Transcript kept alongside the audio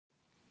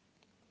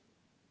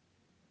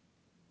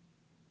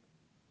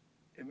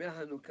ימי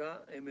החנוכה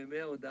הם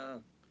ימי הודאה,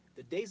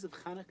 The days of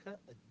Hanukkah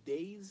are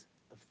days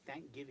of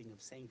thanksgiving,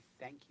 of saying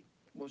thank you.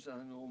 כמו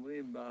שאנחנו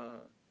אומרים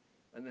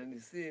על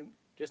הניסים,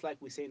 Just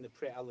like we say in the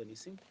prayer Al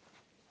Nisim,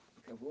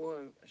 קבעו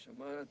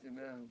שמרת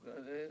ימי החנוכה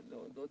האלה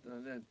להודות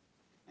להלל.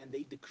 and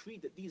they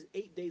decreed that these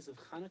 8 days of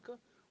Hanukkah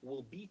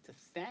will be to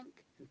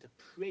thank and to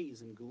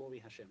praise and glory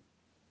Hashem.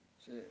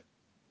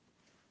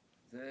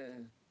 שזה,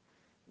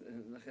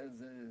 לכן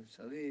זה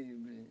אפשרי,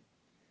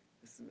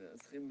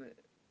 צריכים,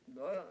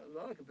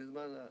 לא רק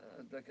בזמן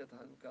הדלקת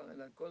החנוכה,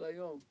 אלא כל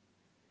היום,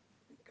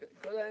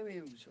 כל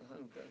הימים של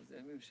חנוכה, זה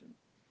ימים של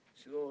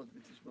שירות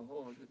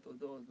ותשבחות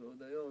ותודות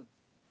והודיות.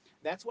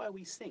 That's why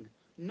we sing,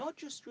 not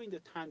just during the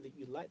time that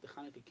you light the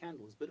Hanukkah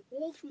candles, but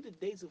all through the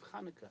days of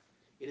Hanukkah.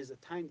 It is a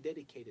time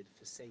dedicated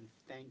for saying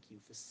thank you,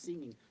 for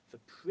singing, for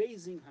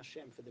praising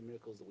Hashem for the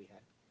miracles that we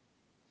had.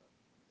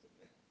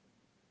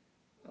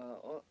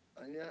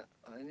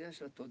 העניין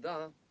של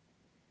התודה,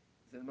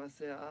 זה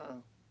למעשה,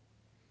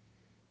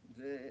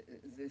 זה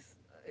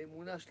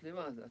אמונה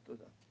שלמה, זה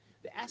התודה.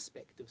 The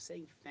aspect of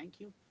saying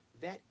thank you,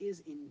 that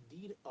is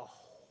indeed a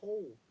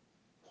whole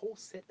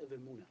set of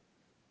emunah.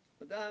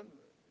 אדם,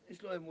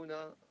 יש לו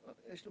אמונה,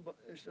 יש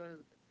לו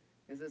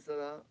איזה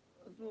צרה,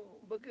 אז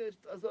הוא מבקש,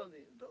 תעזור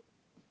לי.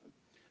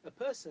 A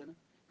person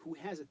who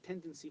has a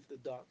tendency for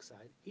the dark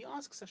side, he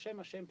asks Hashem,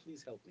 Hashem,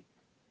 please help me.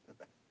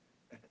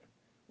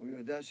 הוא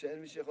יודע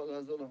שאין מי שיכול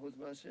לעזור לו חוץ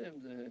מהשם,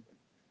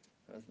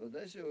 אז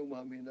ודאי שהוא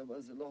מאמין,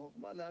 אבל זה לא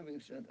חוכמה להאמין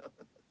שאדם.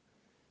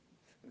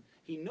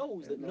 He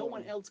knows that no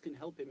one else can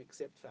help him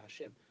except for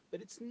Hashem.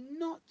 But it's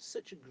not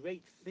such a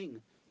great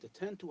thing to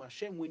turn to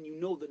Hashem when you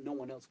know that no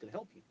one else can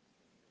help you.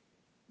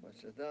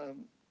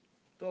 כשאדם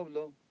טוב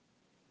לו,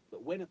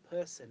 But when a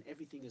person,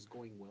 everything is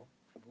going well,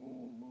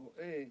 והוא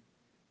רואה,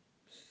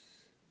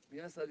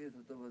 מי עשה לי את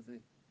הטוב הזה?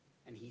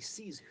 and he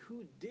sees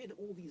who did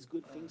all these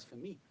good things for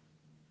me,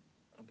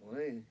 הבורא,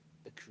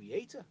 the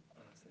Creator.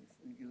 אז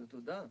נגיד לו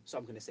תודה. So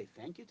I'm going to say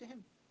thank you to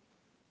him.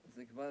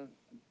 זה כבר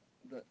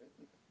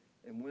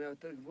אמונה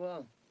יותר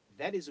גבוהה.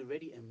 That is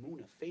already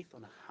emunah, faith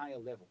on a higher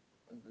level.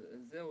 אז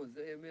זהו,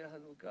 זה ימי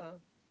החנוכה,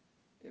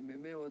 הם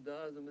ימי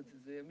הודאה, זאת אומרת,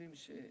 זה ימים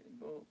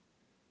שבו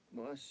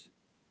ממש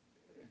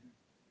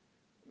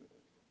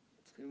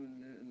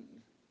צריכים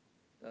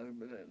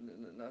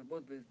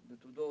להרבות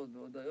בתודות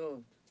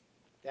והודיות.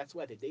 That's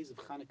why the days of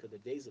Hanukkah, the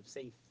days of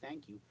saying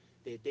thank you,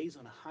 they're days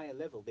on a higher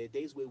level. They're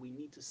days where we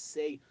need to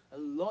say a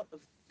lot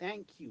of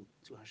thank you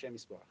to Hashem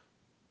Yisbarach.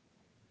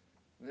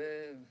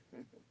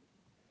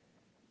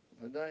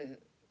 ודאי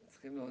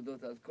צריכים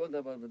להודות על כל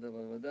דבר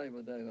ודבר, ודאי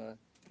על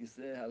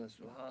הכיסא, על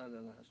השולחן,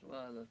 על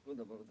החשמל, על כל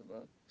דבר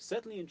ודבר.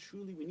 Certainly and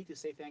truly, we need to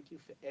say thank you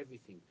for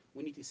everything.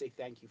 We need to say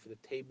thank you for the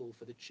table,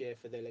 for the chair,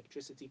 for the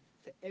electricity,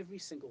 for every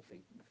single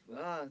thing.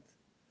 בפרט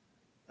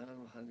על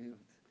הרוחניות.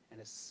 And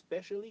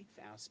especially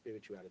for our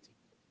spirituality.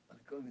 על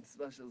כל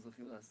מצווה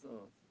שזוכים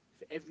לעשות.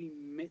 For every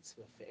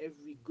mitzvah, for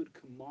every good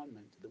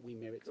commandment that we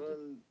merit to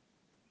do.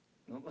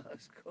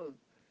 ממש כל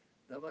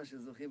דבר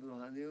שזוכים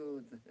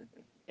ברוחניות.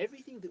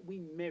 Everything that we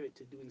merit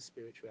to do in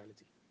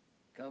spirituality.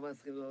 כמה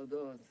צריכים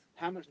להודות.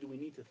 How much do we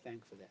need to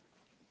thank for that?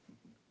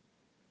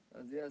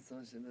 אז יהיה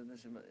רצון שנדע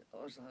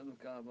שהאור של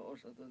חנוכה והאור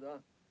של התודה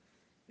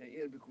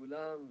יאיר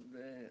בכולם,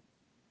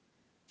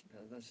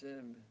 ובעזרת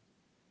השם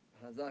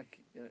חזק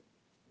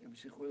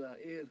ימשיכו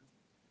להאיר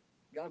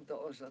גם את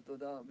האור של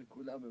התודה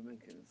בכולם בבין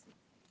כנסו.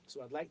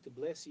 So I'd like to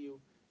bless you.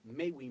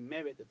 May we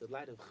merit that the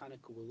light of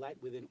Hanukkah will light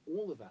within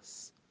all of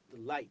us the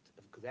light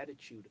of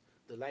gratitude,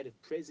 the light of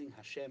praising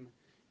Hashem,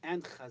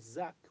 and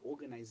Chazak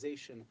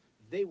organization.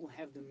 They will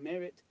have the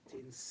merit to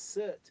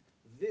insert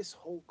this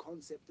whole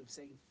concept of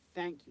saying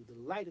thank you, the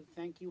light of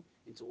thank you,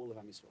 into all of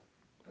Am Yisrael.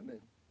 אמן.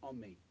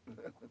 Amen.